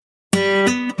You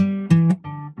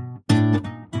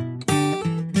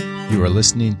are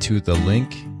listening to The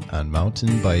Link on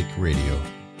Mountain Bike Radio.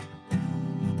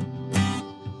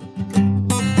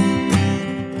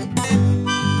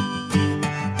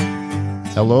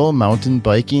 Hello, mountain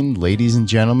biking ladies and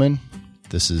gentlemen.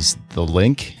 This is The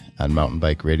Link on Mountain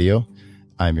Bike Radio.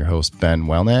 I'm your host, Ben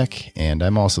Welnack, and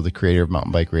I'm also the creator of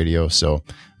Mountain Bike Radio. So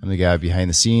I'm the guy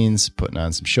behind the scenes, putting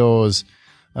on some shows,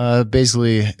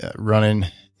 basically running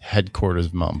headquarters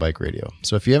of Mountain Bike Radio.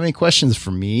 So if you have any questions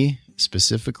for me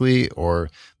specifically,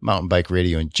 or Mountain Bike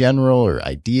Radio in general, or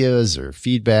ideas or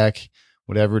feedback,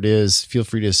 whatever it is, feel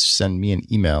free to send me an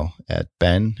email at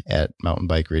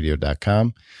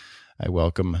ben@mountainbikeradio.com. I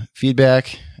welcome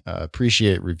feedback,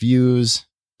 appreciate reviews,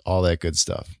 all that good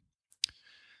stuff.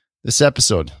 This is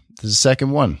the second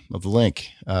one of The Link.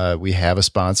 We have a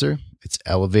sponsor. It's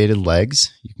Elevated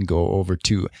Legs. You can go over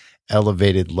to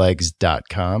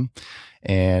elevatedlegs.com.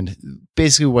 And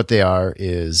basically what they are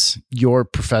is your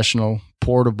professional,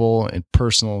 portable, and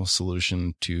personal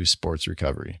solution to sports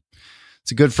recovery.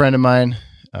 It's a good friend of mine,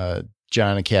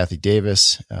 John and Kathy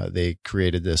Davis. They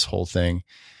created this whole thing.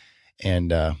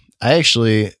 And I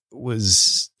actually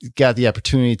got the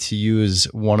opportunity to use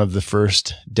one of the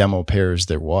first demo pairs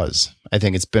there was. I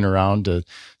think it's been around to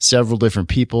several different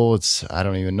people. It's, I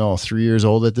don't even know, 3 years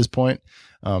old at this point.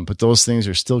 But those things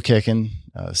are still kicking,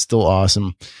 still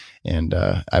awesome. And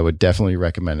I would definitely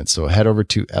recommend it. So head over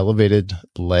to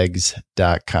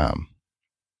elevatedlegs.com.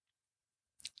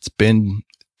 It's been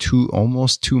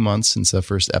almost 2 months since the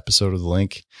first episode of The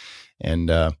Link, and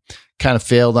kind of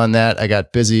failed on that. I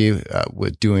got busy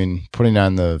with putting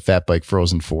on the Fat Bike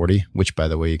Frozen 40, which, by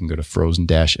the way, you can go to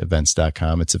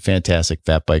frozen-events.com. It's a fantastic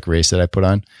fat bike race that I put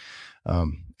on.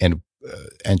 And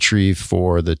entry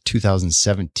for the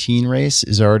 2017 race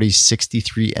is already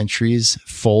 63 entries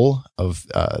full of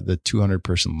the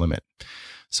 200-person limit.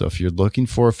 So if you're looking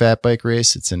for a fat bike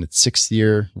race, it's in its sixth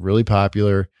year, really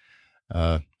popular.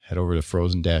 Head over to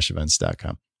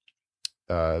frozen-events.com.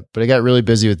 But I got really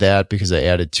busy with that because I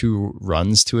added 2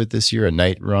 runs to it this year, a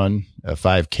night run, a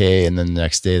 5K, and then the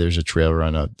next day there's a trail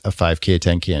run, a 5K,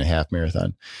 10K, and a half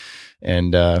marathon.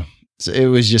 And so it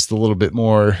was just a little bit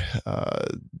more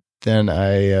than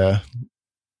I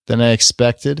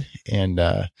expected, and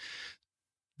the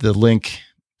link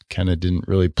kind of didn't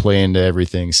really play into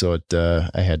everything, so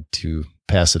I had to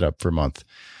pass it up for a month.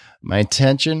 My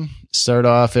intention: start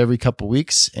off every couple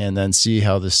weeks and then see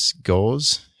how this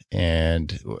goes,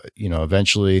 and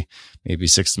eventually, maybe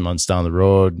 6 months down the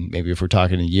road, maybe if we're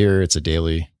talking a year, it's a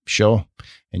daily show,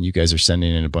 and you guys are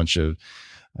sending in a bunch of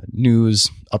news,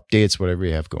 updates, whatever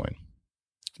you have going.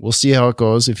 We'll see how it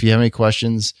goes. If you have any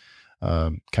questions,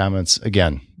 comments,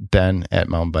 again,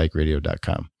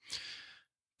 ben@mountainbikeradio.com.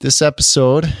 This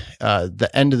episode, the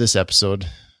end of this episode,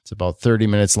 it's about 30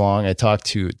 minutes long. I talked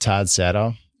to Todd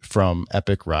Sadow from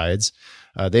Epic Rides.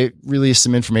 They released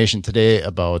some information today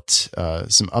about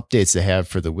some updates they have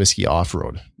for the Whiskey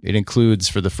Off-Road. It includes,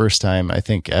 for the first time, I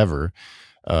think ever,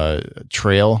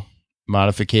 trail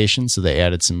modification. So they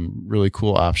added some really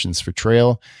cool options for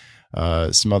trail,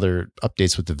 some other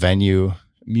updates with the venue,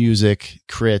 music,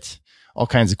 crit, all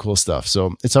kinds of cool stuff.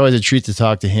 So it's always a treat to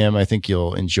talk to him. I think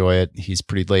you'll enjoy it. He's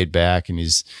pretty laid back, and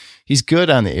he's good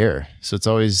on the air. So it's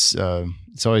always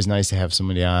nice to have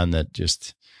somebody on that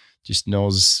just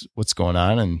knows what's going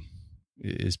on and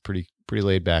is pretty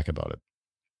laid back about it.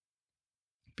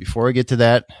 Before I get to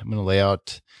that, I'm going to lay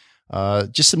out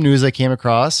just some news I came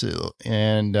across.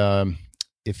 And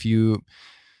if you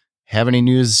have any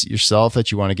news yourself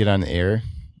that you want to get on the air,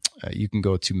 you can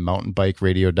go to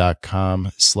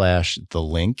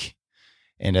mountainbikeradio.com/thelink.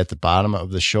 And at the bottom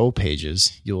of the show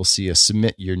pages, you'll see a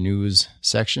submit your news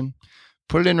section.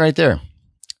 Put it in right there,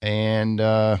 and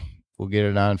we'll get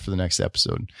it on for the next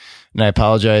episode. And I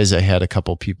apologize. I had a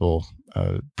couple people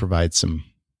provide some,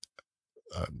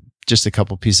 just a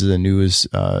couple pieces of news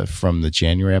from the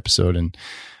January episode, and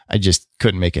I just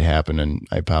couldn't make it happen. And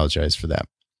I apologize for that.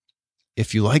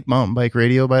 If you like Mountain Bike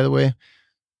Radio, by the way,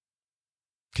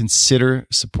 consider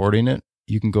supporting it.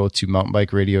 You can go to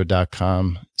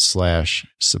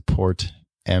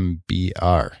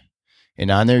mountainbikeradio.com/supportmbr.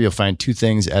 And on there, you'll find 2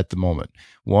 things at the moment.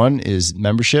 1 is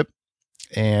membership,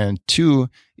 and 2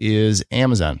 is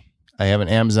Amazon. I have an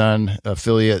Amazon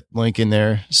affiliate link in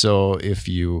there. So if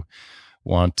you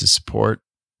want to support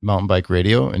Mountain Bike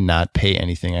Radio and not pay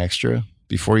anything extra,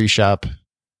 before you shop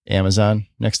Amazon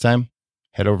next time,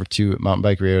 head over to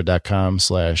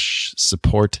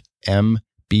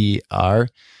mountainbikeradio.com/supportmbr.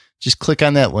 Just click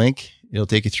on that link. It'll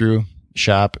take you through,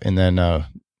 shop, and then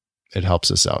it helps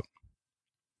us out.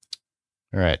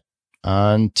 All right.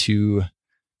 On to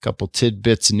couple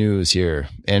tidbits of news here.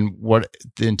 And what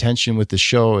the intention with the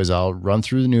show is, I'll run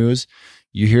through the news.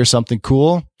 You hear something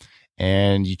cool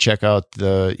and you check out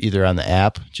either on the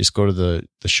app, just go to the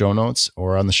show notes,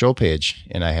 or on the show page,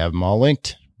 and I have them all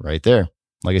linked right there.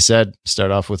 Like I said,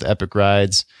 start off with Epic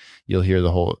Rides. You'll hear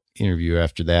the whole interview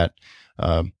after that.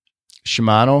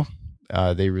 Shimano,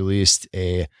 they released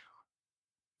a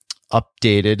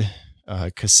updated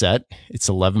cassette. It's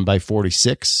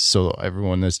 11x46. So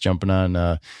everyone that's jumping on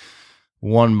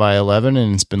 1x11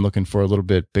 and it's been looking for a little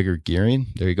bit bigger gearing,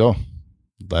 there you go.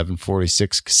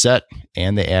 1146 cassette.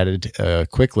 And they added a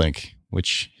quick link,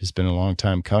 which has been a long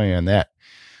time coming on that.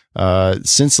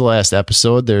 Since the last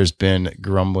episode, there's been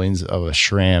grumblings of a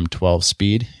SRAM 12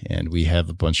 speed, and we have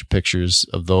a bunch of pictures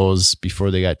of those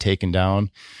before they got taken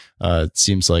down. It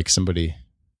seems like somebody,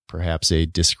 perhaps a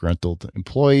disgruntled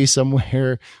employee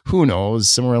somewhere, who knows,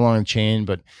 somewhere along the chain,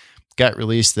 but got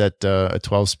released that a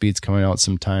 12 speed's coming out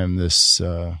sometime this,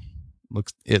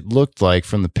 it looked like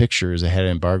from the pictures it had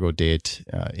an embargo date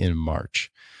in March.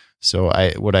 So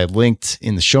what I linked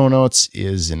in the show notes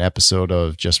is an episode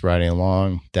of Just Riding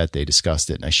Along that they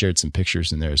discussed it, and I shared some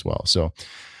pictures in there as well. So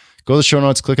go to the show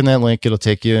notes, click on that link, it'll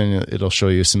take you and it'll show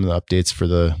you some of the updates for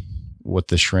what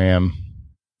the SRAM,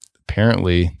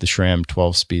 apparently the SRAM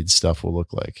 12 speed stuff will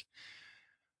look like.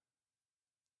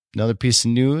 Another piece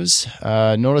of news,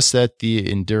 notice that the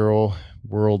Enduro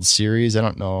World Series, I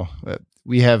don't know,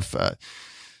 we have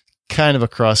kind of a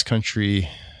cross-country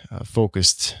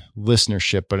focused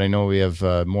listenership, but I know we have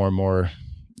more and more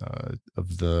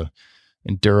of the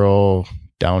enduro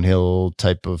downhill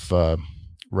type of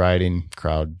riding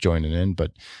crowd joining in.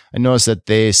 But I noticed that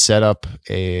they set up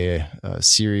a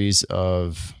series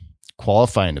of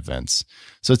qualifying events.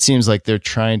 So it seems like they're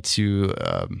trying to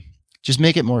just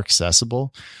make it more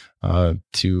accessible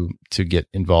to get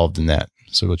involved in that.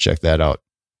 So go check that out.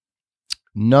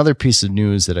 Another piece of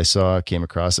news that I came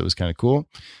across that was kind of cool.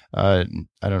 I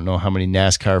don't know how many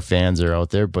NASCAR fans are out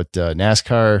there, but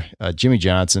NASCAR, Jimmy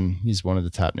Johnson, he's one of the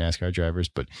top NASCAR drivers,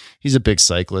 but he's a big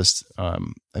cyclist.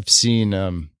 I've seen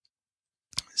him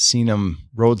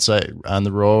roadside on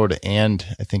the road, and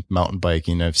I think mountain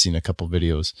biking. I've seen a couple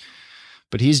videos,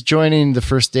 but he's joining the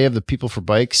first day of the People for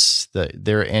Bikes,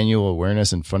 their annual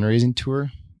awareness and fundraising tour.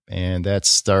 And that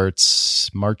starts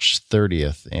March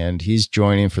 30th, and he's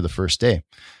joining for the first day.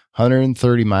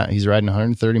 130 miles. He's riding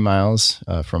 130 miles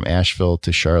from Asheville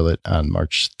to Charlotte on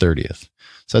March 30th.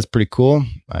 So that's pretty cool.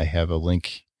 I have a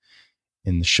link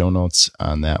in the show notes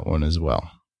on that one as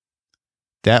well.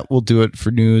 That will do it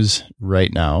for news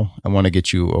right now. I want to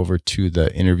get you over to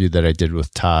the interview that I did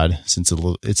with Todd, since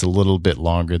it's a little bit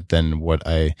longer than what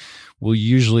I will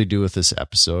usually do with this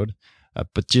episode.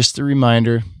 But just a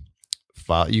reminder,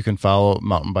 you can follow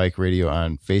Mountain Bike Radio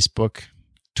on Facebook,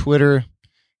 Twitter,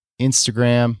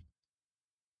 Instagram,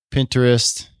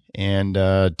 Pinterest, and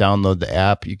download the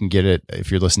app. You can get it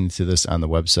if you're listening to this on the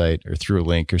website or through a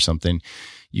link or something.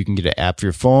 You can get an app for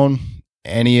your phone,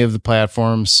 any of the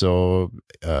platforms. So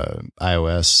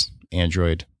iOS,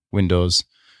 Android, Windows,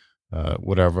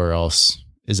 whatever else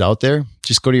is out there.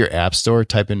 Just go to your app store,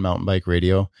 type in Mountain Bike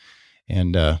Radio.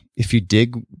 And if you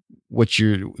dig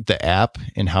the app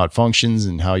and how it functions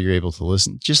and how you're able to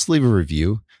listen, just leave a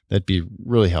review. That'd be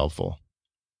really helpful.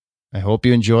 I hope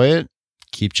you enjoy it.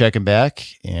 Keep checking back,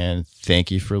 and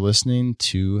thank you for listening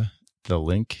to The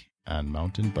Link on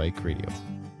Mountain Bike Radio.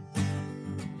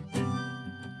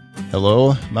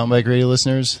 Hello, Mountain Bike Radio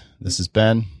listeners. This is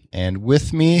Ben, and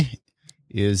with me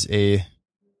is a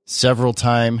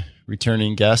several-time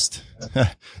returning guest,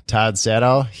 Todd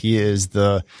Sadow. He is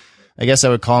I guess I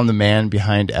would call him the man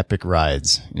behind Epic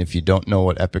Rides. And if you don't know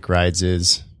what Epic Rides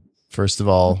is, first of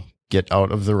all, get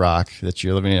out of the rock that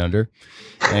you're living under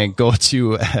and go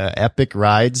to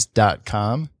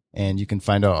epicrides.com, and you can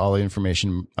find out all the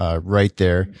information right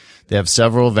there. They have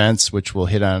several events, which we'll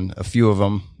hit on a few of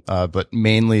them. But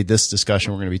mainly this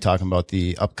discussion, we're going to be talking about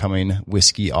the upcoming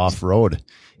Whiskey Off-Road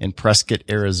in Prescott,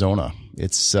 Arizona.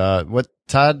 It's Todd,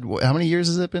 how many years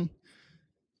has it been?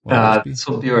 This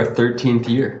will be our 13th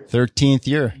year. 13th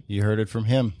year. You heard it from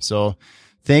him. So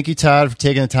thank you, Todd, for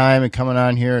taking the time and coming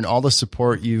on here and all the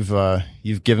support you've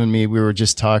given me. We were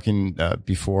just talking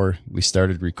before we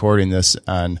started recording this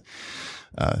on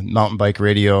Mountain Bike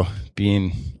Radio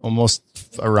being almost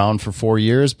around for 4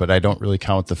 years, but I don't really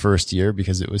count the first year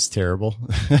because it was terrible.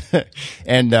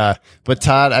 But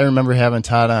Todd, I remember having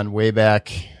Todd on way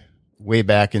back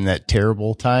in that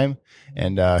terrible time.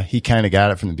 And he kind of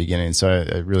got it from the beginning. So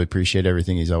I really appreciate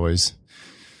everything. He's always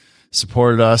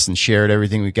supported us and shared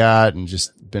everything we got, and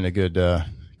just been a good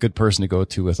person to go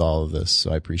to with all of this.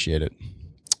 So I appreciate it.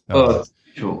 As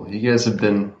usual. You guys have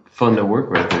been fun to work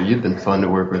with, or you've been fun to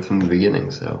work with from the beginning.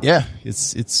 So yeah,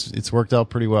 it's worked out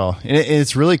pretty well, and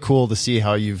it's really cool to see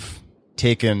how you've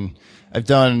taken. I've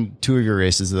done 2 of your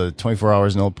races, the 24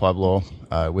 Hours in El Pueblo,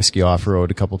 Whiskey Off-Road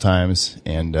a couple times,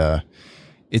 and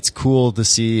it's cool to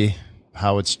see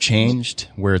how it's changed,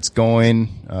 where it's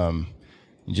going.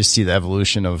 You just see the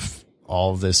evolution of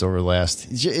all of this over the last,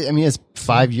 I mean, it's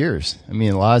 5 years. I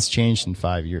mean, a lot has changed in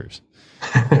 5 years.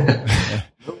 No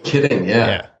kidding.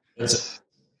 Yeah.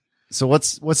 So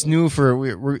what's new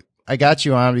for, I got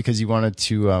you on because you wanted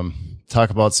to, talk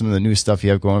about some of the new stuff you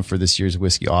have going for this year's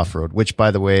Whiskey Off-Road, which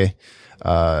by the way,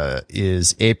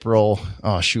 is April.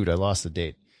 Oh shoot. I lost the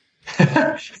date.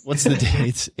 What's the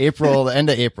date? April, the end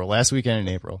of April, last weekend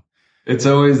in April. It's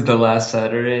always the last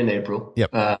Saturday in April.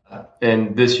 Yep.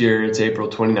 And this year it's April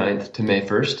 29th to May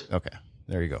 1st. Okay.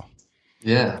 There you go.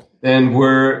 Yeah. And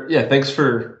thanks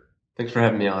for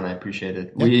having me on. I appreciate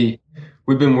it. Yep.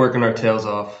 We've been working our tails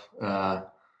off,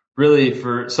 really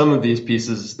for some of these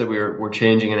pieces that we're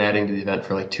changing and adding to the event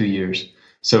for like 2 years.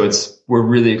 So we're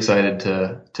really excited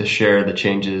to share the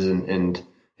changes and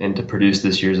to produce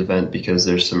this year's event because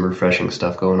there's some refreshing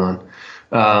stuff going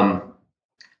on.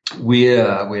 We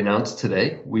announced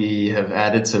today we have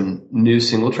added some new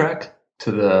single track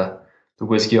to the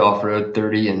Whiskey Off-Road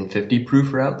 30 and 50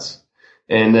 proof routes.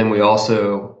 And then we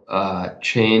also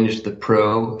changed the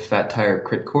Pro Fat Tire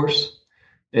Crit course.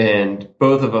 And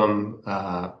both of them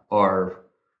are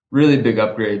really big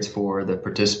upgrades for the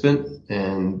participant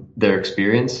and their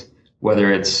experience,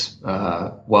 whether it's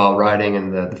while riding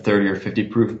in the 30 or 50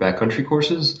 proof backcountry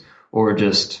courses or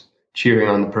just cheering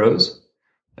on the pros.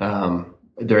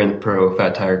 During the Pro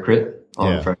Fat Tire Crit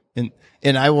on Friday.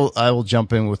 And I will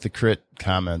jump in with the crit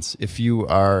comments. If you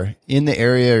are in the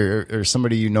area or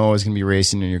somebody you know is going to be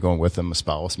racing and you're going with them, a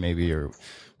spouse maybe or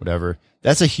whatever,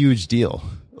 that's a huge deal.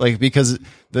 Like, because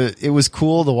it was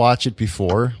cool to watch the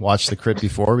crit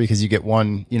before, because you get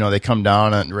one, they come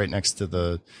down right next to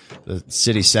the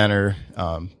city center.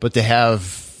 But to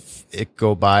have it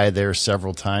go by there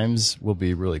several times will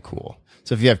be really cool.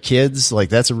 So if you have kids, like,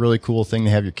 that's a really cool thing to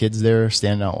have your kids there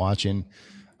standing out watching.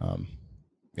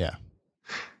 Yeah.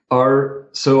 Our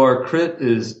crit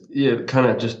is kind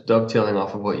of just dovetailing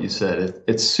off of what you said.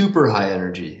 It's super high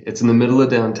energy. It's in the middle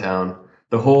of downtown.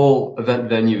 The whole event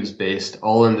venue is based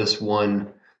all in this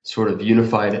one sort of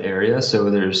unified area. So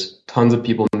there's tons of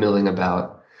people milling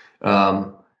about.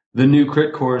 The new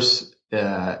crit course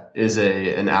is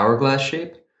an hourglass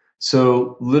shape.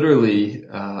 So literally,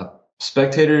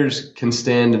 spectators can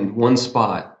stand in one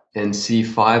spot and see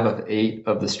 5 of 8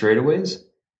 of the straightaways,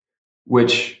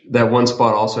 which that one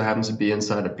spot also happens to be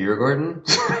inside a beer garden.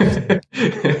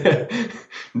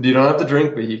 You don't have to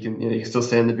drink, but you can still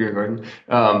stay in the beer garden.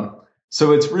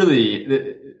 So it's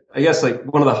really, I guess, like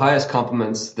one of the highest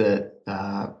compliments that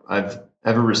I've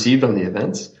ever received on the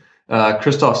events.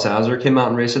 Christoph Sauser came out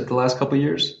and raced it the last couple of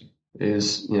years. He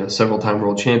is, several-time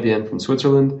world champion from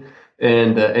Switzerland.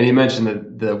 And he mentioned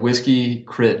that the Whiskey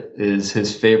Crit is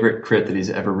his favorite crit that he's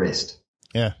ever raced.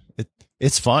 Yeah,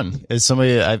 it's fun. As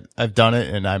somebody, I've done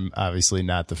it, and I'm obviously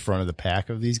not the front of the pack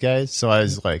of these guys. So I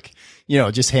was like,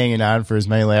 just hanging on for as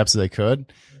many laps as I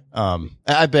could.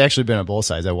 I've actually been on both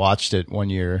sides. I watched it one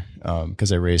year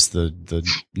because I raced the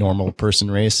normal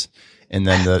person race, and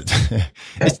then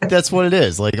that's what it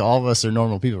is. Like, all of us are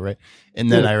normal people, right? And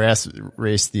then I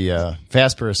raced the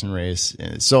fast person race.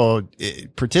 So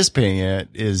participating in it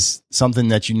is something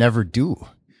that you never do.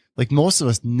 Like, most of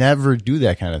us never do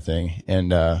that kind of thing,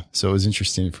 and so it was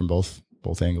interesting from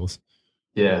both angles.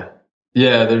 Yeah.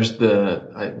 There's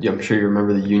I'm sure you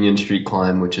remember the Union Street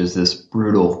climb, which is this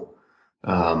brutal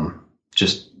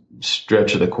just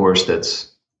stretch of the course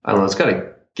that's, I don't know, it's got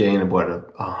a gain of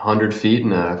 100 feet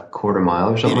in a quarter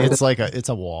mile or something. It's like it's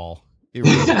a wall. It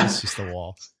really is just a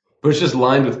wall. But it's just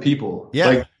lined with people.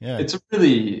 Yeah. It's a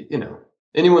really,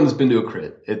 anyone that's been to a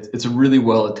crit, it's a really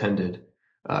well attended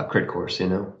crit course.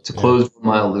 It's a closed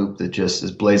mile loop that just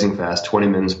is blazing fast, 20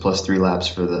 minutes plus 3 laps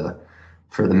for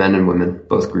the men and women,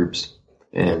 both groups,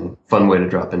 and fun way to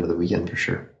drop into the weekend for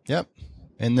sure. Yep.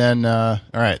 And then, all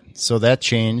right, so that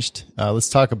changed. Let's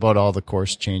talk about all the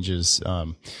course changes. I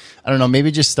don't know,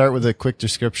 maybe just start with a quick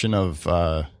description of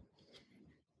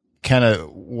kind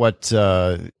of what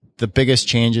the biggest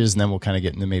changes, and then we'll kind of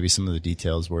get into maybe some of the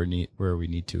details where we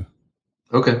need to.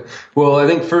 Okay. Well, I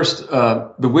think first,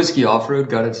 the Whiskey Off-Road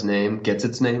gets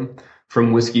its name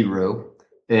from Whiskey Row.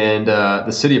 And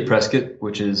the city of Prescott,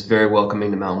 which is very welcoming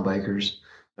to mountain bikers,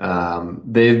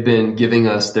 they've been giving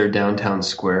us their downtown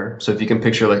square. So if you can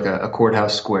picture like a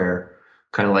courthouse square,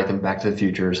 kind of like in Back to the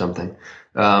Future or something.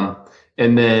 And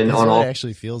then that's what it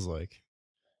actually feels like.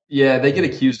 Yeah, they get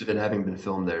accused of it having been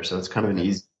filmed there, so it's kind of an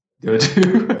easy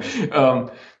go-to.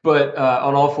 But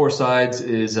on all four sides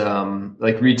is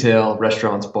like retail,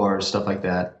 restaurants, bars, stuff like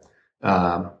that.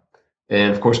 Um,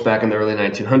 and of course, back in the early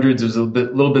 1900s, it was a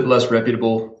little bit less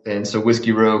reputable, and so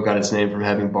Whiskey Row got its name from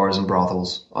having bars and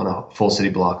brothels on a full city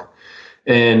block.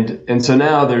 And so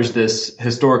now there's this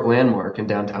historic landmark in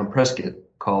downtown Prescott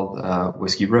called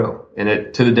Whiskey Row,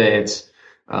 and to the day it's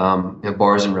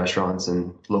bars and restaurants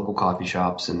and local coffee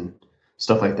shops and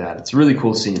stuff like that. It's a really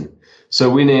cool scene. So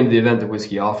we named the event the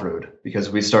Whiskey Off-Road because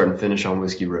we start and finish on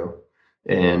Whiskey Row,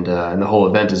 and the whole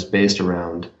event is based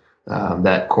around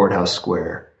that courthouse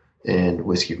square and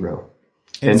Whiskey Row.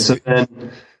 And so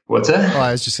then, what's that? Well,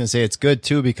 I was just going to say it's good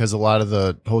too because a lot of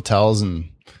the hotels and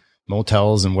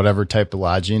motels and whatever type of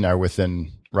lodging are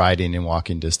within riding and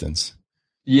walking distance.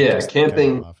 Yeah, Just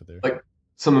camping, off of there. like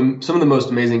some of the most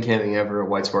amazing camping ever at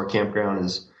White Spar Campground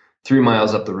is 3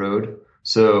 miles up the road.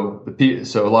 So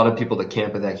so a lot of people that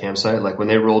camp at that campsite, like when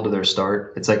they roll to their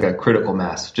start, it's like a critical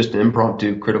mass, just an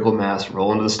impromptu critical mass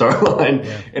roll into the start line,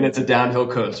 and it's a downhill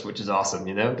coast, which is awesome,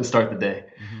 to start the day.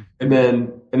 Mm-hmm.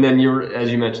 And then you're,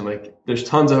 as you mentioned, like there's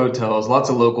tons of hotels,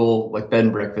 lots of local like bed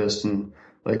and breakfast and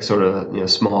like sort of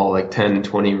small like 10 and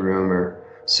 20 room or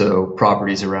so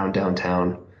properties around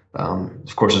downtown.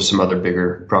 Of course, there's some other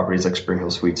bigger properties like Spring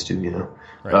Hill Suites too,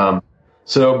 Right.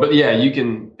 But yeah,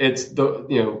 it's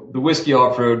the Whiskey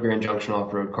Off-Road, Grand Junction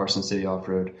Off-Road, Carson City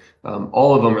Off-Road.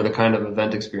 All of them are the kind of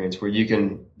event experience where you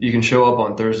can show up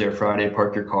on Thursday or Friday,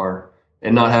 park your car,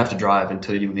 and not have to drive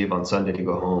until you leave on Sunday to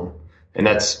go home. And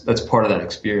that's part of that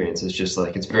experience. It's just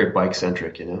like, it's very bike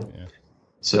centric, Yeah.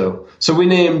 So we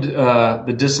named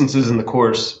the distances in the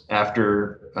course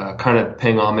after kind of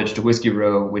paying homage to Whiskey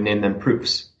Row. We named them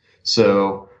proofs.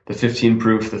 So the 15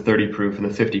 proof, the 30 proof, and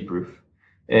the 50 proof.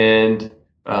 And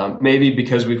maybe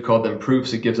because we've called them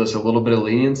proofs, it gives us a little bit of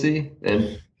leniency.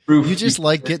 And proof. You just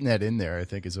like getting that in there, I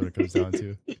think is what it comes down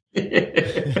to.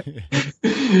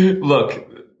 Look,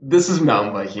 this is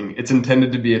mountain biking. It's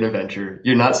intended to be an adventure.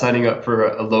 You're not signing up for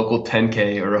a local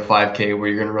 10K or a 5K where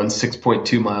you're going to run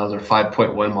 6.2 miles or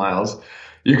 5.1 miles.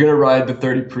 You're going to ride the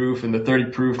 30 proof, and the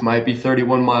 30 proof might be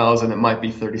 31 miles and it might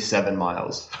be 37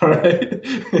 miles. All right.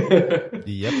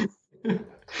 Yep.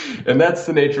 And that's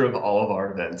the nature of all of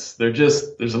our events. There's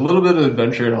a little bit of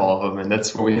adventure in all of them, and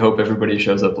that's what we hope everybody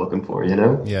shows up looking for,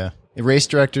 Yeah. Race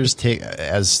directors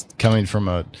as coming from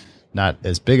a not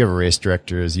as big of a race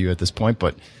director as you at this point,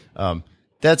 but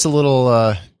that's a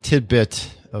little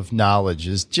tidbit of knowledge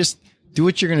is just do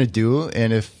what you're going to do.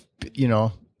 And if,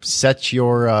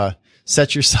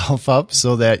 set yourself up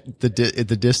so that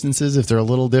the distances, if they're a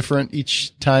little different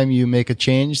each time you make a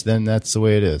change, then that's the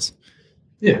way it is.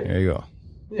 Yeah. There you go.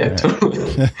 Yeah,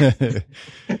 totally.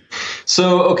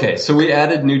 So we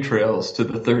added new trails to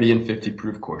the 30 and 50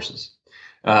 proof courses.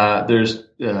 There's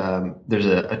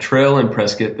a trail in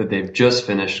Prescott that they've just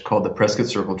finished called the Prescott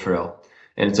Circle Trail,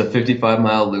 and it's a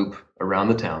 55-mile loop around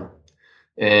the town.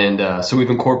 And so we've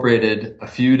incorporated a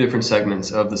few different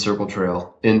segments of the Circle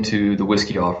Trail into the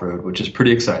Whiskey Off-Road, which is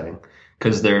pretty exciting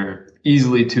because they're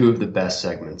easily two of the best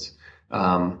segments.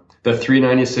 The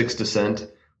 396 descent,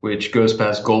 which goes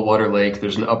past Goldwater Lake.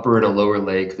 There's an upper and a lower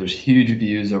lake. There's huge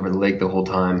views over the lake the whole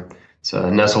time. It's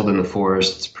nestled in the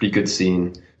forest. It's a pretty good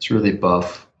scene. It's really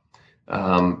buff.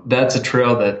 That's a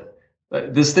trail that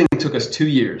this thing took us 2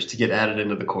 years to get added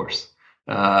into the course.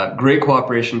 Great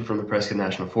cooperation from the Prescott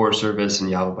National Forest Service and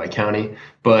Yavapai County,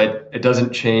 but it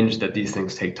doesn't change that these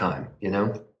things take time,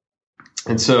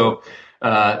 And so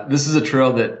this is a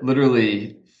trail that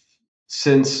literally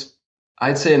since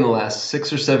I'd say in the last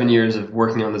 6 or 7 years of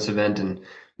working on this event and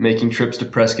making trips to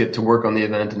Prescott to work on the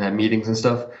event and have meetings and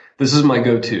stuff, this is my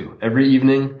go-to. Every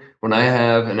evening when I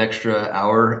have an extra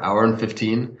hour and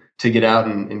 15 to get out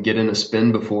and get in a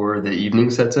spin before the evening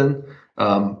sets in,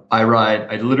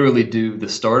 I literally do the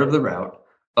start of the route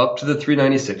up to the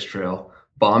 396 trail,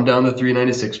 bomb down the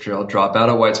 396 trail, drop out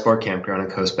at White Spar Campground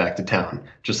and coast back to town,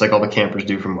 just like all the campers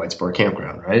do from White Spar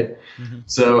Campground, right? Mm-hmm.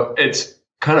 So it's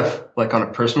kind of like on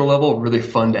a personal level, really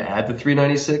fun to add the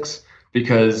 396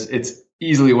 because it's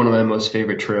easily one of my most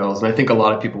favorite trails. And I think a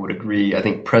lot of people would agree. I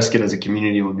think Prescott as a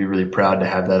community would be really proud to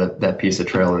have that piece of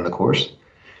trail in the course.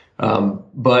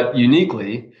 But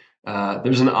uniquely,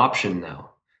 there's an option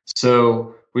now.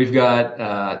 So we've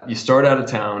got, you start out of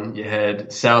town, you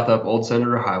head south up Old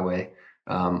Senator Highway,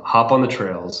 hop on the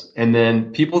trails, and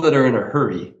then people that are in a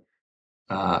hurry,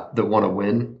 that want to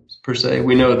win per se.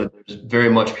 We know that there's very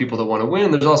much people that want to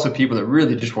win. There's also people that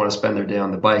really just want to spend their day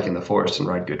on the bike in the forest and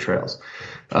ride good trails.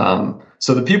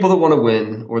 So the people that want to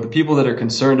win, or the people that are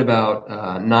concerned about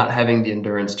not having the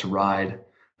endurance to ride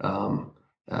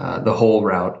the whole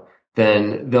route,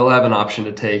 then they'll have an option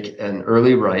to take an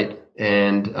early right,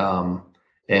 and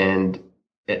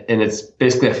it's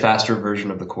basically a faster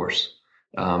version of the course.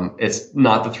 It's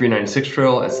not the 396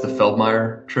 trail, it's the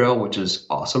Feldmeyer trail, which is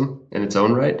awesome in its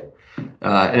own right.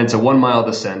 And it's a 1 mile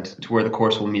descent to where the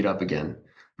course will meet up again.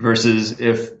 Versus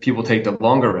if people take the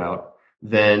longer route,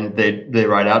 then they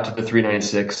ride out to the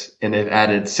 396 and they've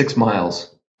added 6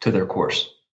 miles to their course.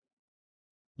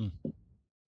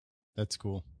 That's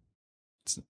cool.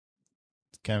 It's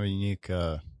kind of a unique,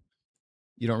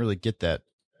 you don't really get that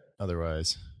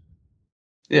otherwise.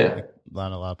 Yeah.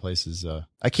 Like a lot of places.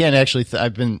 I can't actually,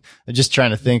 I'm just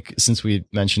trying to think, since we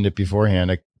mentioned it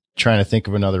beforehand, trying to think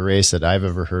of another race that I've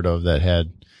ever heard of that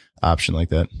had option like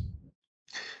that.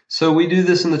 So we do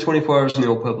this in the 24 Hours in the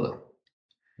Old Pueblo.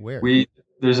 Where?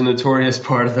 There's a notorious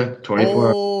part of the 24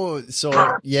 hours. Oh,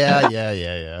 so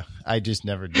yeah. I just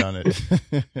never done it.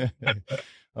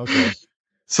 Okay.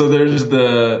 So there's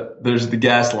the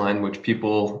gas line, which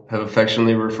people have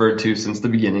affectionately referred to since the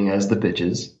beginning as the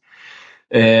bitches.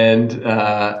 And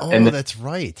and that's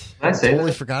right. I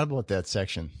totally forgot about that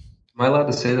section. Am I allowed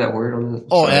to say that word on this?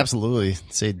 Oh, absolutely.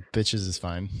 Say bitches is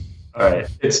fine. All right.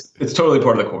 It's totally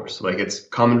part of the course. Like, it's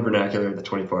common vernacular, the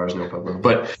 24 Hours No Pueblo.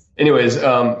 But anyways,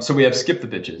 so we have Skip the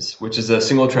Bitches, which is a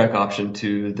single track option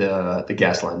to the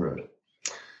gas line road.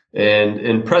 And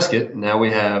in Prescott, now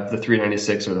we have the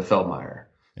 396 or the Feldmeyer.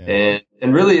 Yeah.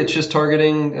 And really it's just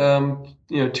targeting,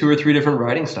 2 or 3 different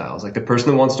riding styles. Like, the person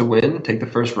that wants to win, take the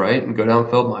first right and go down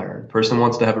Feldmeyer. The person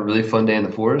wants to have a really fun day in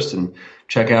the forest and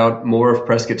check out more of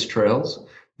Prescott's trails,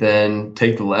 then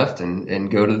take the left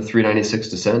and go to the 396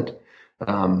 descent.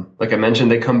 Like I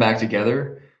mentioned, they come back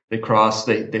together. They cross.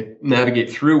 They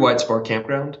navigate through White Spar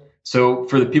Campground. So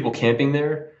for the people camping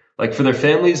there, like for their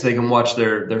families, they can watch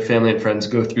their family and friends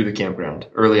go through the campground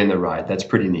early in their ride. That's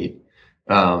pretty neat.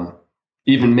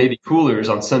 Even maybe cooler is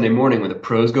on Sunday morning when the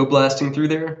pros go blasting through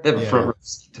there. They have a front row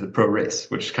seat to the pro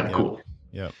race, which is kind of cool.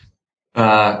 Yeah.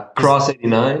 Cross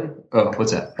 89. Oh,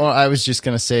 what's that? Well, I was just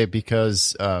going to say,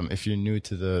 because if you're new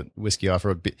to the whiskey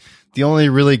off-road, the only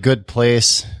really good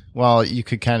place, well, you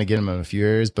could kind of get them in a few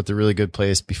areas, but the really good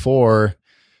place before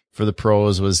for the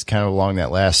pros was kind of along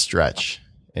that last stretch.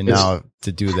 And now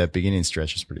to do that beginning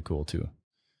stretch is pretty cool too.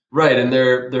 Right. And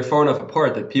they're far enough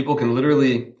apart that people can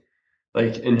literally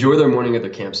like enjoy their morning at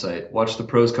their campsite, watch the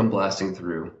pros come blasting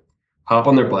through, hop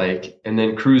on their bike, and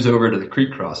then cruise over to the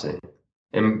creek crossing.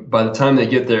 And by the time they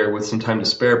get there with some time to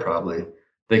spare, probably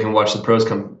they can watch the pros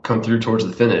come through towards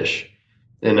the finish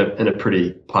in a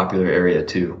pretty popular area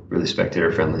too, really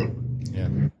spectator friendly. Yeah.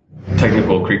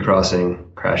 Technical creek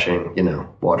crossing, crashing,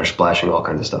 water splashing, all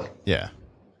kinds of stuff. Yeah.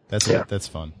 That's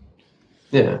fun.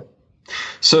 Yeah.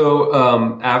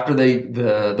 So after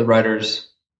the riders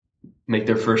make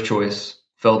their first choice,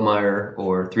 Feldmeyer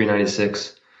or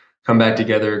 396, come back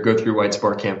together, go through White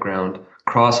Spar Campground,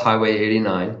 cross Highway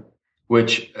 89,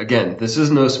 which again, this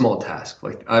is no small task.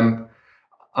 Like, I'm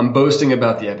boasting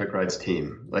about the Epic Rides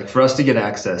team. Like, for us to get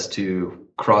access to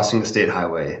crossing the state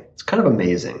highway, it's kind of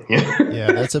amazing.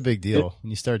 Yeah, that's a big deal. When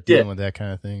you start dealing with that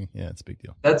kind of thing, yeah, it's a big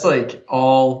deal. That's like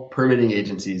all permitting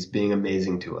agencies being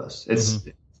amazing to us.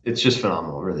 It's just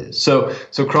phenomenal, it really is. So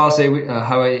cross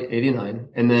Highway 89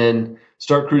 and then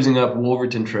start cruising up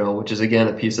Wolverton Trail, which is again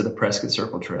a piece of the Prescott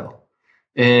Circle Trail.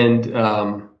 And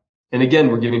again,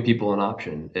 we're giving people an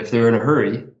option. If they're in a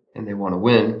hurry and they want to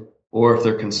win, or if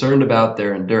they're concerned about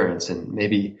their endurance and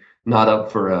maybe not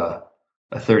up for a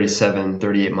 37,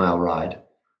 38 mile ride,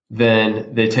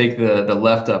 then they take the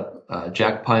left up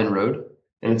Jack Pine Road,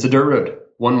 and it's a dirt road,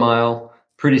 1 mile,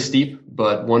 pretty steep,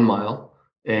 but 1 mile.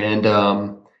 And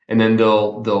then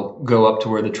they'll go up to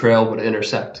where the trail would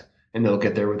intersect, and they'll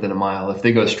get there within a mile. If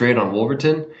they go straight on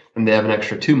Wolverton, then they have an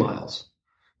extra 2 miles.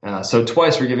 So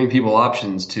twice we're giving people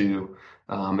options to,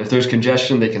 if there's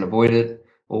congestion, they can avoid it.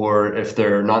 Or if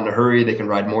they're not in a hurry, they can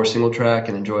ride more single track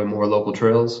and enjoy more local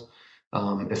trails.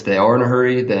 If they are in a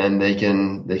hurry, then they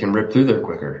can rip through there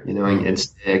quicker, and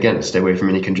stay away from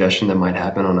any congestion that might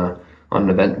happen on an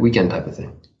event weekend type of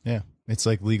thing. Yeah. It's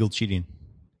like legal cheating.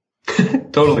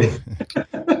 Totally.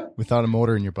 Without a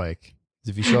motor in your bike.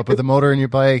 If you show up with a motor in your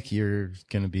bike, you're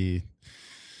going to be,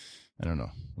 I don't know.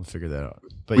 We'll figure that out.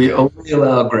 But we only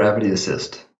allow gravity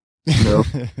assist. No.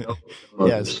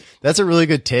 Yes, that's a really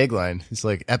good tagline. It's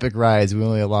like Epic Rides, we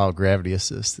only allow gravity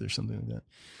assist or something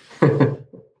like that.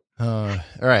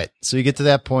 All right. So you get to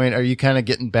that point. Are you kind of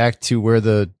getting back to where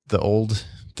the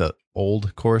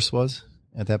old course was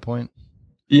at that point?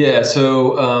 Yeah.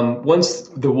 So once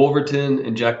the Wolverton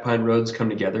and Jack Pine roads come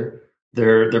together,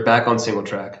 they're back on single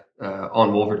track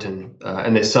on Wolverton,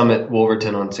 and they summit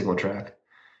Wolverton on single track.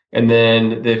 And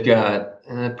then they've got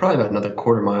probably about another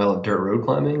quarter mile of dirt road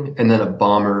climbing, and then a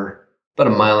bomber, about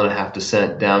a mile and a half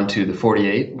descent down to the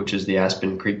 48, which is the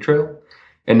Aspen Creek Trail.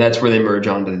 And that's where they merge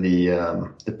onto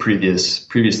the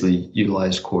previously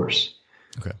utilized course.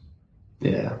 Okay.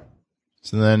 Yeah.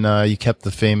 So then you kept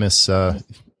the famous,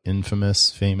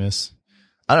 famous,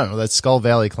 I don't know, that Skull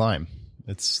Valley climb.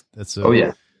 It's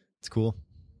cool.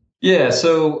 Yeah.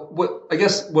 So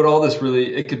what all this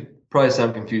really, it could probably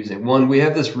sound confusing. One, we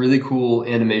have this really cool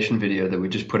animation video that we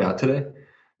just put out today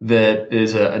that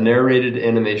is a narrated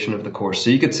animation of the course.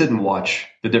 So you could sit and watch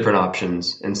the different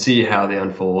options and see how they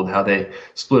unfold, how they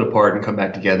split apart and come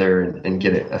back together, and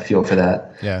get a feel for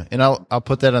that. Yeah. And I'll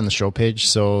put that on the show page.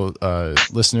 So,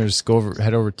 listeners,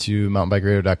 head over to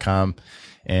mountainbikeradio.com,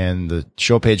 and the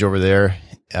show page over there,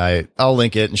 I'll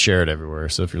link it and share it everywhere.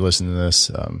 So if you're listening to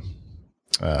this,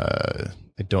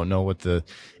 I don't know what the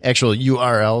actual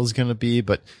URL is going to be,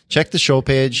 but check the show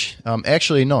page.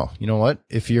 Actually, no, you know what?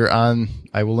 If you're on,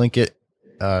 I will link it.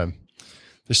 There's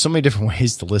so many different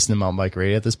ways to listen to Mountain Bike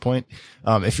Radio at this point.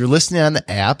 If you're listening on the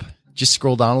app, just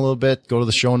scroll down a little bit, go to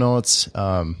the show notes,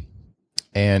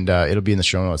 and it'll be in the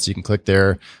show notes. You can click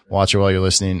there, watch it while you're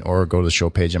listening, or go to the show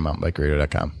page on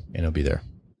mountainbikeradio.com, and it'll be there.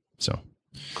 So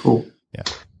cool. Yeah.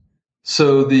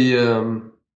 So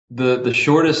the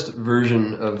shortest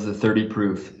version of the 30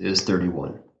 proof is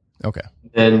 31. Okay.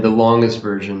 And the longest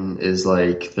version is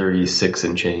like 36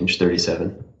 and change,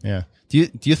 37. Yeah. Do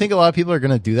you think a lot of people are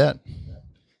going to do that?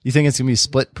 You think it's going to be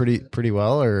split pretty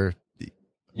well, or?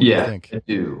 Yeah, I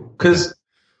do. Because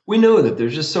we know that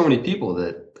there's just so many people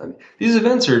that, I mean, these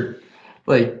events are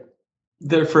like,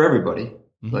 they're for everybody.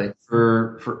 Mm-hmm. Like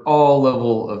for all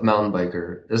level of mountain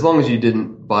biker, as long as you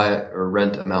didn't buy or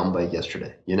rent a mountain bike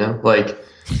yesterday, like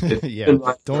if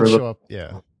don't show up.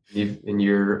 Yeah. And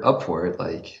you're up for it.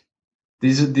 Like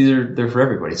they're for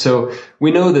everybody. So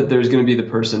we know that there's going to be the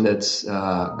person that's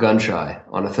gun shy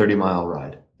on a 30-mile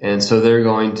ride. And so they're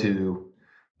going to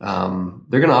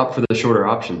opt for the shorter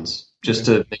options just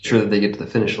to make sure that they get to the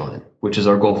finish line, which is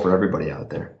our goal for everybody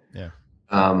out there. Yeah.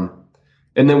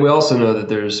 And then we also know that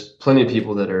there's plenty of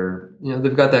people that are,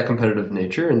 they've got that competitive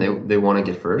nature and they want to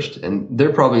get first, and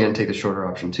they're probably going to take the shorter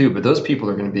option too. But those people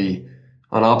are going to be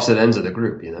on opposite ends of the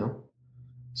group,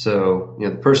 So,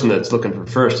 the person that's looking for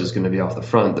first is going to be off the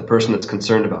front. The person that's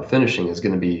concerned about finishing is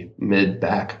going to be mid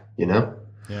back, Yeah.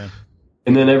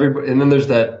 And then there's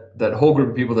that whole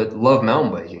group of people that love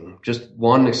mountain biking, just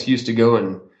want an excuse to go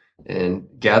and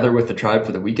gather with the tribe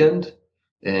for the weekend.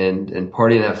 And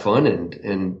party and have fun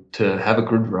and to have a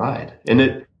good ride.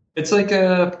 And it's like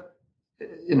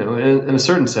in a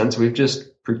certain sense, we've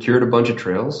just procured a bunch of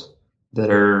trails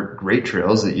that are great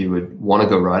trails that you would want to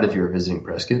go ride if you were visiting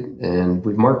Prescott, and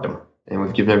we've marked them and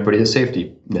we've given everybody a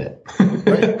safety net.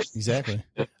 Right. Exactly.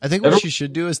 I think what you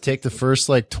should do is take the first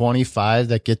 25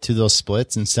 that get to those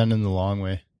splits and send them the long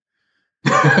way.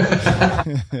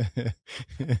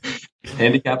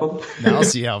 Handicap them. Now I'll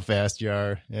see how fast you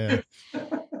are. Yeah.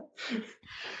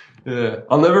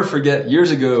 I'll never forget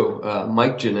years ago,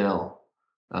 Mike Janelle,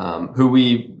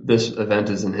 this event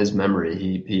is in his memory.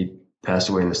 He passed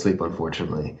away in his sleep,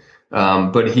 unfortunately.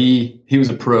 But he was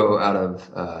a pro out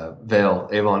of Vail,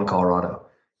 Avon, Colorado,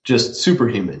 just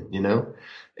superhuman,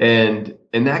 And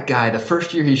that guy, the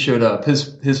first year he showed up,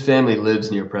 his family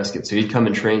lives near Prescott, so he'd come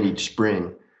and train each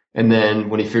spring. And then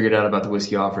when he figured out about the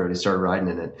Whiskey Off-Road, he started riding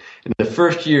in it. And the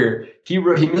first year, he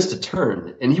missed a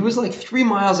turn, and he was 3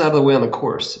 miles out of the way on the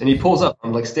course. And he pulls up.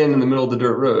 I'm standing in the middle of the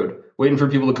dirt road, waiting for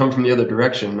people to come from the other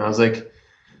direction. And I was like,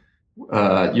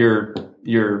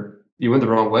 you went the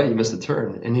wrong way. You missed the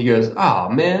turn. And he goes, "Oh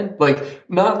man,"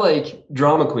 not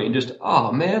drama queen, just,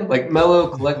 "Oh man," mellow,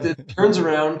 collected, turns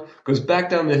around, goes back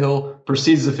down the hill,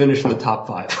 proceeds to finish in the top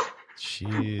 5.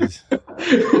 Jeez.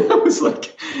 I was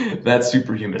like, that's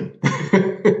superhuman.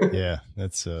 Yeah,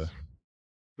 that's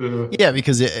yeah,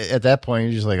 because at that point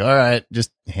you're just all right,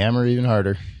 just hammer even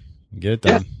harder, get it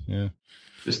done. Yeah.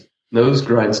 Just nose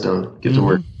grindstone, get to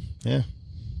work. Yeah.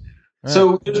 Right.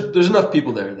 So there's enough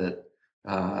people there that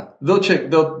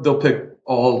they'll pick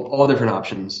all different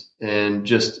options, and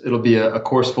just it'll be a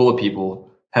course full of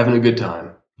people having a good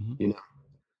time,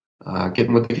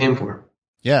 getting what they came for.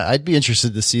 Yeah, I'd be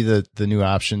interested to see the new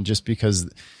option, just because,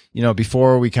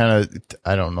 before we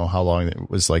I don't know how long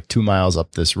it was, 2 miles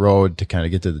up this road to kind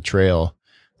of get to the trail.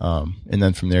 And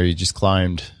then from there you just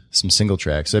climbed some single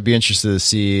tracks. So I'd be interested to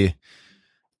see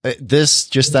this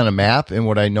just on a map, and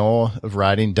what I know of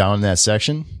riding down that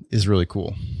section is really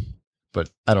cool,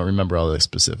 but I don't remember all the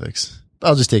specifics.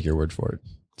 I'll just take your word for it.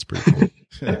 It's pretty cool.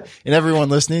 And everyone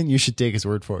listening, you should take his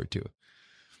word for it too.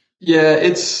 Yeah,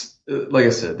 it's, like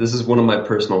I said, this is one of my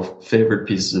personal favorite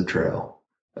pieces of trail.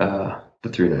 the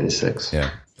 396.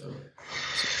 Yeah.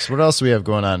 So what else do we have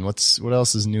going on? What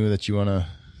else is new that you want to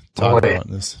talk about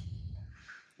in this?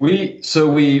 We've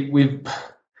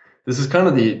this is kind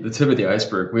of the tip of the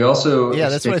iceberg. We also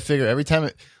that's what I figure every time.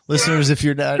 Listeners, if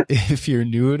you're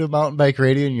new to Mountain Bike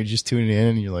Radio and you're just tuning in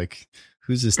and you're like,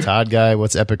 who's this Todd guy?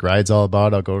 What's Epic Rides all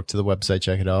about? I'll go to the website,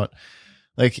 check it out.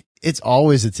 Like, it's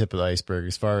always the tip of the iceberg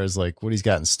as far as like what he's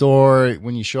got in store.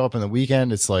 When you show up on the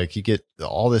weekend, it's like you get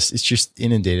all this, it's just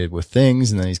inundated with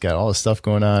things. And then he's got all this stuff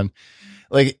going on.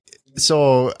 Like,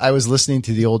 so I was listening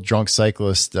to the old Drunk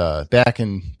Cyclist, back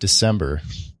in December.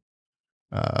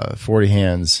 40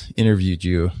 Hands interviewed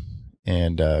you.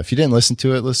 And, if you didn't listen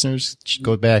to it, listeners,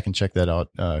 go back and check that out.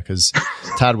 Cause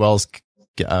Todd Wells,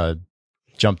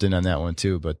 jumped in on that one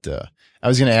too. But, I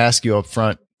was going to ask you up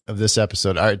front of this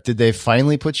episode, did they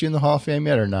finally put you in the Hall of Fame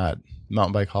yet or not?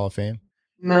 Mountain Bike Hall of Fame?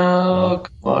 No,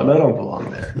 come on. I don't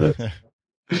belong there.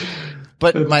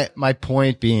 But my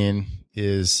point being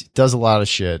is he does a lot of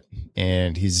shit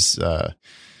and he's,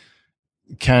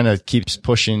 kind of keeps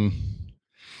pushing.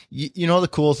 You know, the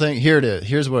cool thing here it is.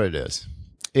 Here's what it is.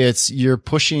 It's you're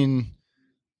pushing,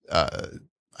 I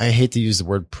hate to use the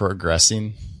word progress.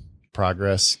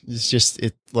 It's just,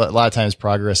 a lot of times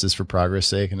progress is for progress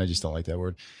sake. And I just don't like that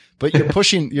word, but you're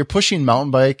pushing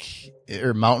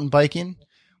mountain biking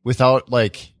without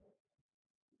like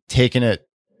taking it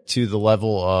to the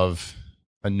level of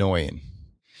annoying.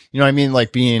 You know what I mean?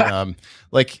 Like being,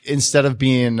 like instead of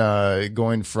being,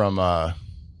 going from,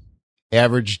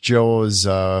 Average Joe's,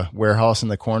 warehouse in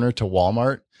the corner to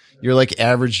Walmart, you're like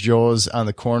Average Joe's on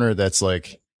the corner. That's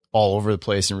like all over the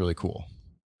place and really cool.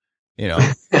 You know,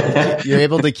 you're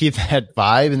able to keep that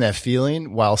vibe and that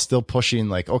feeling while still pushing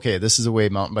like, okay, this is the way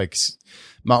mountain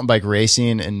bike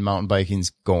racing and mountain biking's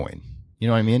going. You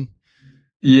know what I mean?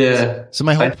 Yeah. So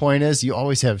my whole point is you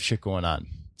always have shit going on.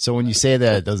 So when you say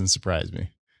that, it doesn't surprise me.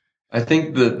 I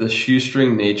think the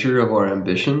shoestring nature of our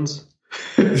ambitions.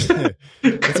 That's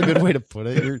a good way to put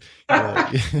it.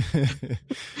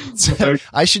 So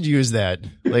I should use that.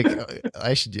 Like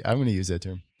I'm going to use that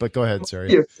term, but go ahead.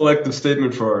 Sorry. A collective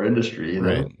statement for our industry, you know?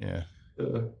 Right. Yeah.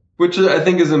 Which I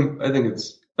think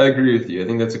I agree with you. I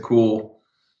think that's a cool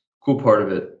part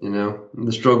of it. You know,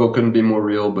 the struggle couldn't be more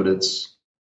real, but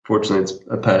fortunately it's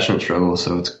a passionate struggle.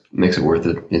 So it makes it worth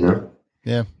it, you know?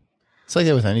 Yeah. It's like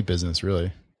that with any business,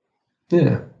 really.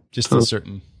 Yeah. Just at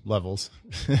certain levels.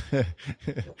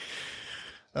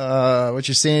 What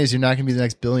you're saying is you're not going to be the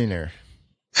next billionaire.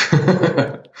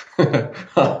 How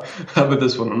about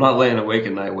this one? I'm not laying awake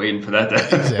at night waiting for that to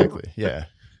happen. Exactly. Yeah.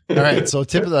 All right. So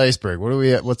tip of the iceberg.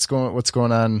 What's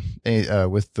going on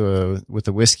with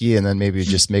the whiskey, and then maybe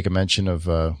just make a mention of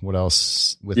what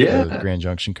else with the Grand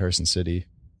Junction, Carson City.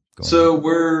 So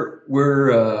we're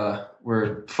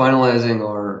finalizing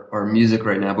our music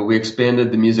right now, but we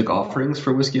expanded the music offerings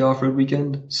for Whiskey Off-Road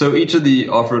Weekend. So each of the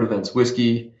off-road events,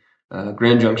 Whiskey,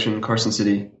 Grand Junction, Carson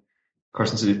City,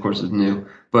 of course, is new,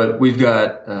 but we've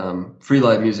got free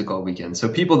live music all weekend. So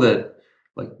people that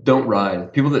like don't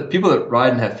ride, people that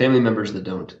ride and have family members that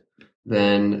don't,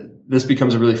 then this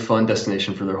becomes a really fun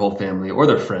destination for their whole family or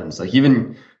their friends, like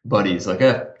even buddies. Like I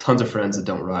have tons of friends that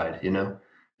don't ride, you know,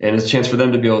 and it's a chance for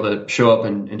them to be able to show up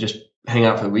and just hang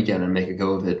out for the weekend and make a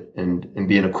go of it and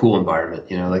be in a cool environment,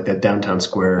 you know, like that downtown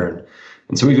square.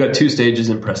 And so we've got 2 stages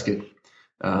in Prescott.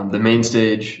 The main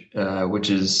stage, which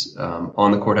is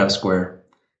on the courthouse square,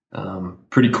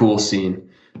 pretty cool scene.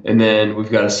 And then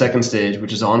we've got a second stage,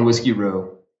 which is on Whiskey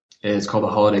Row. It's called the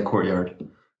Holiday Courtyard.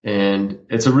 And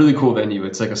it's a really cool venue.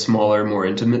 It's like a smaller, more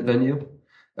intimate venue,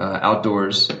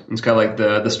 outdoors. It's got like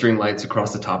the string lights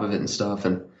across the top of it and stuff.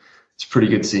 And it's a pretty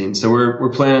good scene. So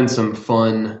we're planning some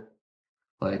fun,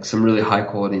 like some really high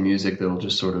quality music that'll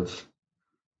just sort of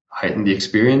heighten the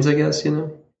experience, I guess, you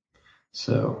know?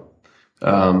 So,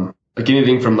 like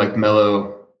anything from like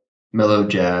mellow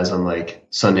jazz on like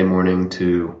Sunday morning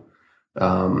to,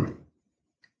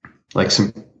 like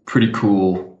some pretty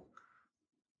cool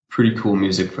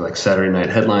music for like Saturday night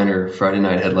headliner, Friday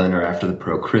night headliner after the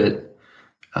Pro Crit,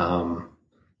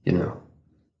 you know,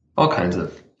 all kinds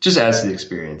of, just adds to the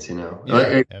experience, you know. Yeah,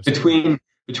 like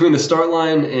between the start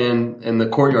line and the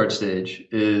courtyard stage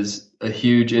is a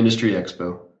huge industry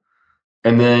expo.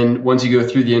 And then once you go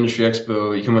through the industry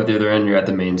expo, you come out the other end, you're at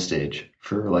the main stage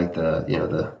for like the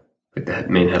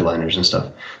main headliners and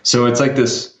stuff. So it's like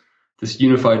this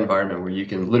unified environment where you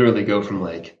can literally go from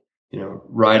like, you know,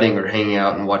 riding or hanging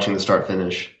out and watching the start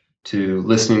finish to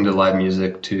listening to live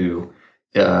music to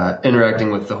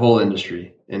interacting with the whole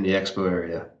industry in the expo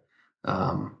area.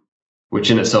 Which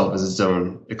in itself is its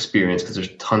own experience because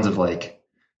there's tons of like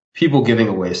people giving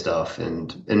away stuff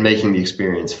and making the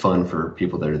experience fun for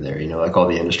people that are there, you know, like all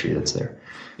the industry that's there.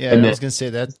 Yeah, and I was going to say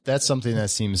that's something that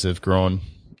seems to have grown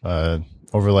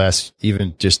over the last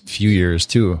even just few years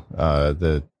too.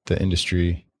 The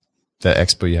industry, the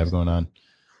expo you have going on.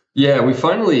 Yeah,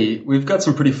 we've got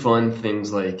some pretty fun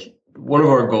things. Like one of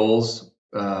our goals.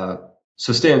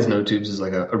 So Stan's No Tubes is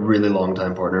like a really long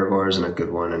time partner of ours and a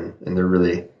good one, and they're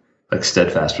really like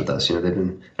steadfast with us. You know, they've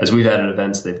been, as we've had at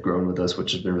events, they've grown with us,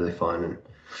 which has been really fun.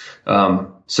 And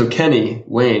so Kenny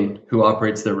Wayne, who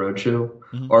operates their roadshow,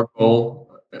 our goal,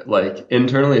 like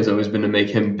internally, has always been to make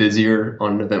him busier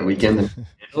on an event weekend than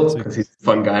because he's a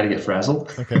fun guy to get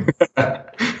frazzled. Okay.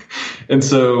 And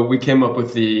so we came up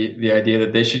with the idea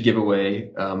that they should give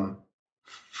away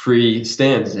free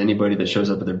stands to anybody that shows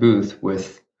up at their booth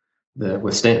with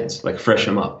stands, like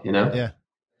freshen them up, you know? Yeah.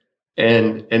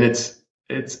 And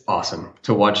it's awesome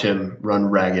to watch him run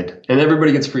ragged, and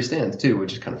everybody gets free stands too,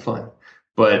 which is kind of fun.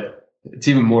 But it's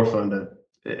even more fun to,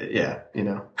 you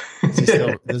know.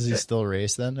 Does he still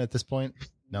race then at this point?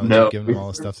 Now that no, you've given him all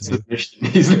the stuff to do.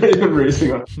 He's not even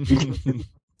racing on.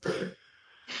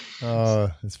 Oh,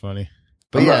 it's funny.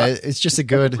 But it's just a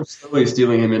good. We're slowly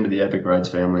stealing him into the Epic Rides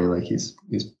family. Like he's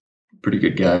a pretty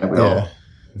good guy.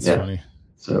 It's funny.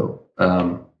 So,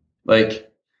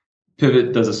 like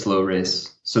Pivot does a slow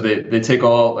race. So they take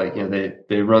all, like, you know,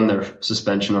 they run their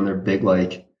suspension on their big,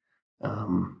 like,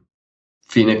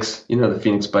 Phoenix, you know, the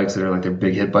Phoenix bikes that are like their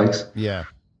big hit bikes. Yeah.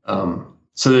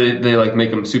 So they like make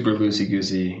them super loosey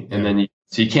goosey, and then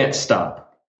you can't stop.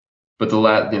 But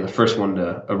the first one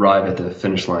to arrive at the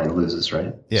finish line loses,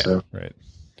 right? Yeah. So, right.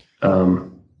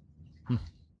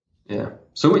 Yeah.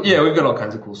 So we've got all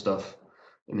kinds of cool stuff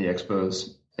in the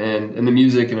expos and the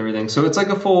music and everything. So it's like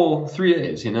a full 3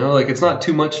 days, you know, like it's not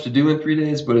too much to do in 3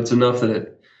 days, but it's enough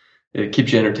that it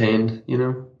keeps you entertained, you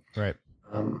know? Right.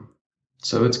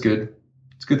 So it's good.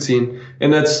 It's a good scene.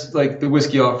 And that's like the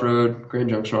Whiskey Off-Road, Grand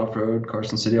Junction Off-Road,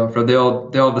 Carson City Off-Road. They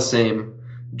all have the same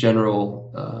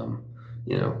general,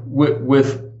 you know,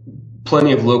 with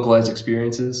plenty of localized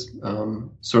experiences,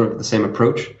 sort of the same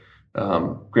approach.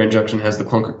 Grand Junction has the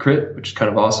Clunker Crit, which is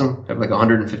kind of awesome. Have like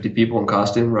 150 people in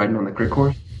costume riding on the crit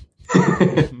course.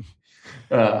 Why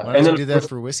don't you do that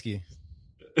for whiskey?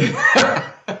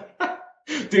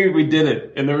 Dude, we did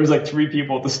it, and there was like 3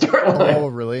 people at the start line. Oh,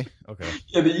 really? Okay.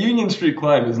 Yeah, the Union Street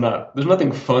climb there's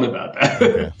nothing fun about that.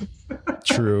 Okay.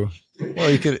 True. Well,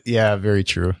 you could, very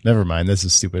true. Never mind. That's a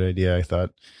stupid idea, I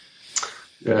thought.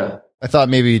 Yeah. I thought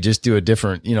maybe you just do a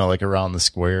different, you know, like around the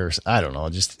squares. I don't know,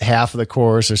 just half of the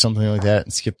course or something like that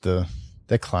and skip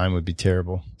that climb would be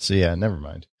terrible. So yeah, never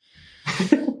mind.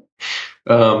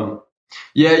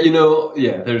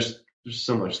 There's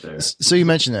so much there. So you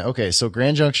mentioned that. Okay. So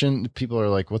Grand Junction, people are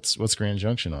like, what's Grand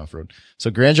Junction Off-Road? So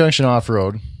Grand Junction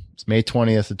Off-Road, it's May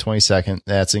 20th to 22nd.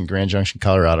 That's in Grand Junction,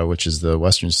 Colorado, which is the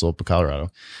western slope of Colorado.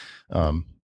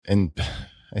 And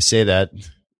I say that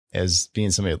as being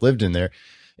somebody that lived in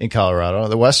Colorado.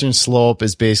 The western slope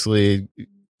is basically,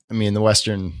 the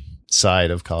western side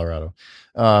of Colorado.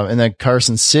 And then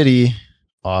Carson City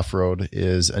Off-Road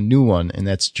is a new one, and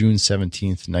that's June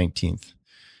 17th, 19th.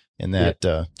 And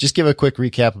that, just give a quick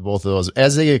recap of both of those.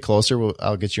 As they get closer,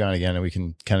 I'll get you on again and we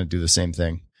can kind of do the same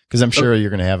thing. Cause I'm sure you're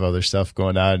going to have other stuff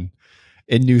going on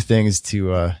and new things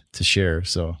to share.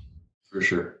 So for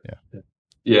sure. Yeah.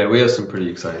 Yeah, we have some pretty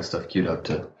exciting stuff queued up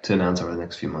to announce over the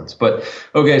next few months. But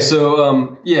okay,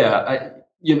 so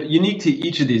unique to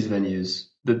each of these venues,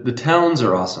 the towns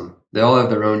are awesome. They all have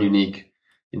their own unique,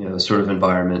 sort of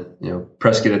environment.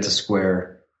 Prescott, it's a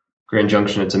square. Grand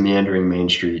Junction, it's a meandering main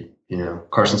street.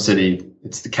 Carson City,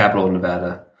 it's the capital of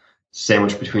Nevada,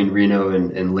 sandwiched between Reno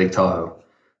and Lake Tahoe.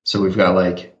 So we've got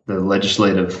like the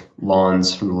legislative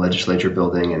lawns from the legislature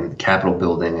building and the Capitol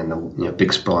building and the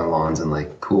big sprawling lawns and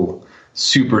like cool,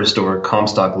 super historic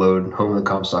Comstock Lode, home of the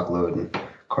Comstock Lode, and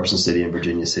Carson City and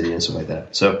Virginia City and stuff like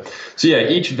that. So yeah,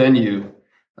 each venue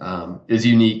is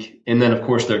unique, and then of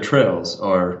course their trails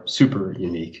are super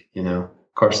unique.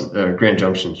 Grand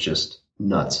Junction is just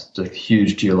nuts. It's like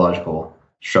huge geological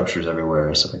structures everywhere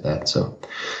and stuff like that. So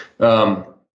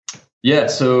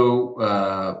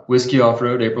Whiskey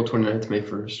Off-Road, April 29th, May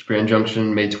 1st. Grand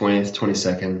Junction, May 20th,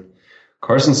 22nd.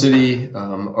 Carson City,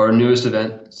 our newest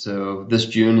event. So this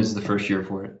June is the first year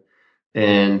for it.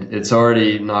 And it's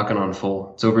already knocking on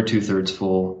full. It's over 2/3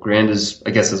 full. Grand is, I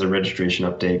guess, as a registration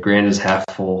update, Grand is half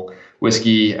full.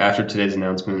 Whiskey, after today's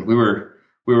announcement, we were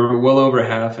well over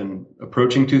half and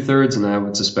approaching 2/3. And I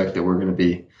would suspect that we're going to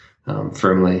be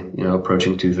firmly,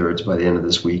 approaching 2/3 by the end of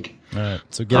this week. All right.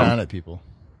 So get on it, people.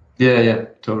 Yeah,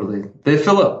 totally. They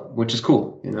fill up, which is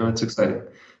cool. It's exciting.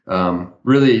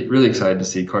 really, really excited to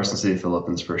see Carson City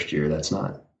Philippines first year. It's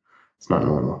not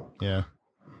normal. Yeah.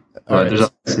 There's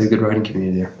obviously a good riding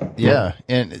community there. Yeah.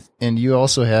 And you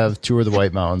also have Tour of the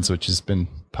White Mountains, which has been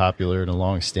popular and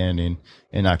long standing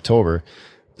in October.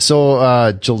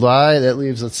 So, July, that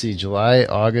leaves, July,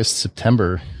 August,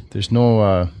 September. There's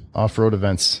no, off-road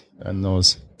events on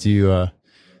those. Do you, at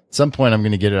some point I'm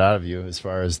going to get it out of you as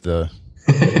far as the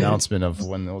announcement of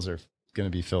when those are going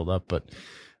to be filled up, but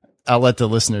I'll let the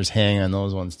listeners hang on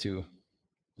those ones too.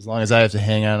 As long as I have to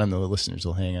hang on, the listeners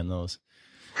will hang on those.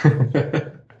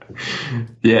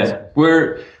 Yeah,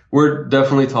 we're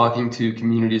definitely talking to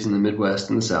communities in the Midwest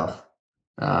and the South,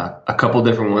 a couple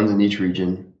different ones in each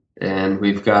region, and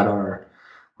we're kind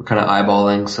of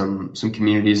eyeballing some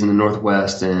communities in the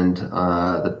Northwest and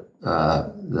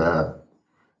the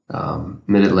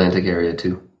Mid-Atlantic area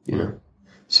too.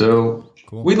 So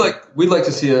cool. We'd like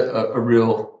to see a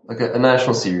real a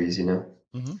national series.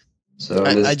 Mm-hmm. So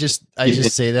I just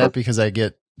say that because I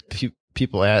get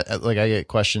people I get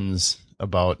questions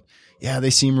about, yeah,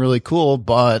 they seem really cool,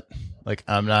 but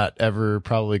I'm not ever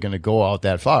probably going to go out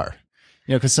that far,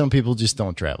 because some people just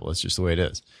don't travel. It's just the way it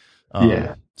is.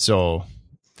 Yeah. So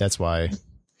that's why,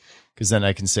 because then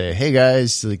I can say, hey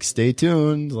guys, stay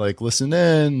tuned, listen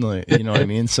in, you know what I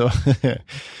mean? So,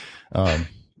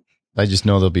 I just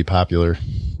know they'll be popular,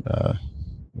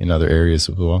 in other areas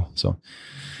as well. So,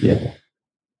 yeah.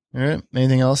 All right.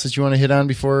 Anything else that you want to hit on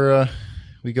before,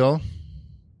 we go?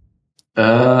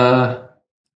 Just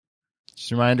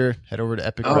a reminder, head over to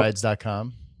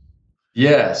epicrides.com.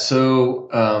 Yeah. So,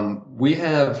 I'll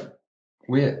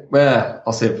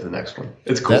save it for the next one.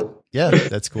 It's cool.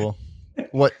 That's cool.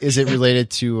 What is it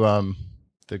related to,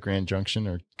 the Grand Junction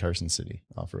or Carson City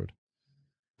off-road?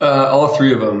 All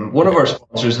three of them. One of our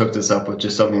sponsors hooked us up with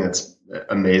just something that's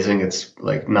amazing. It's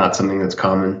not something that's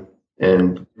common,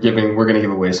 and we're going to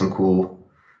give away some cool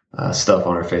stuff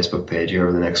on our Facebook page here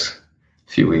over the next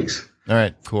few weeks. All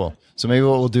right, cool. So maybe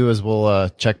what we'll do is we'll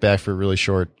check back for a really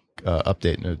short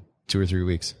update in 2 or 3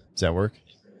 weeks. Does that work?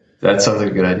 That sounds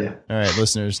like a good idea. All right,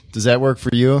 listeners, does that work for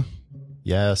you?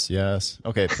 Yes.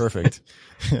 Okay, perfect.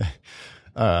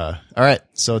 All right.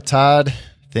 So Todd,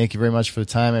 thank you very much for the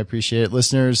time. I appreciate it.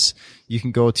 Listeners, you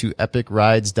can go to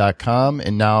epicrides.com,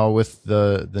 and now with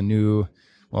the new,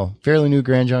 fairly new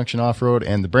Grand Junction off-road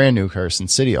and the brand new Carson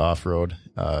City off-road,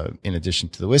 in addition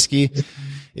to the whiskey,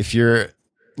 if you're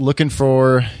looking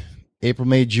for April,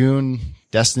 May, June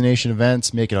destination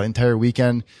events, make it an entire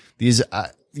weekend, these,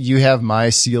 you have my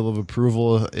seal of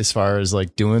approval as far as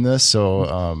doing this.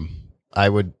 So, I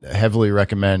would heavily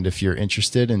recommend if you're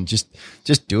interested, and just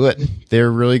do it.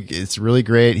 It's really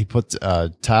great. He put,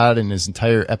 Todd and his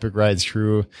entire Epic Rides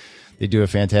crew, they do a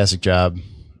fantastic job,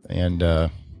 and,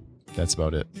 that's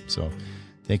about it. So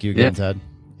thank you again, Todd,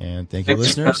 and thanks,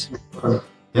 listeners.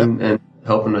 And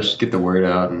helping us get the word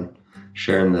out and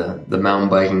sharing the mountain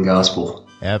biking gospel.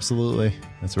 Absolutely.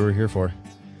 That's what we're here for.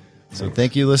 So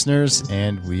thank you, listeners,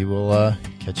 and we will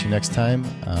catch you next time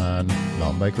on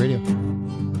Mountain Bike Radio.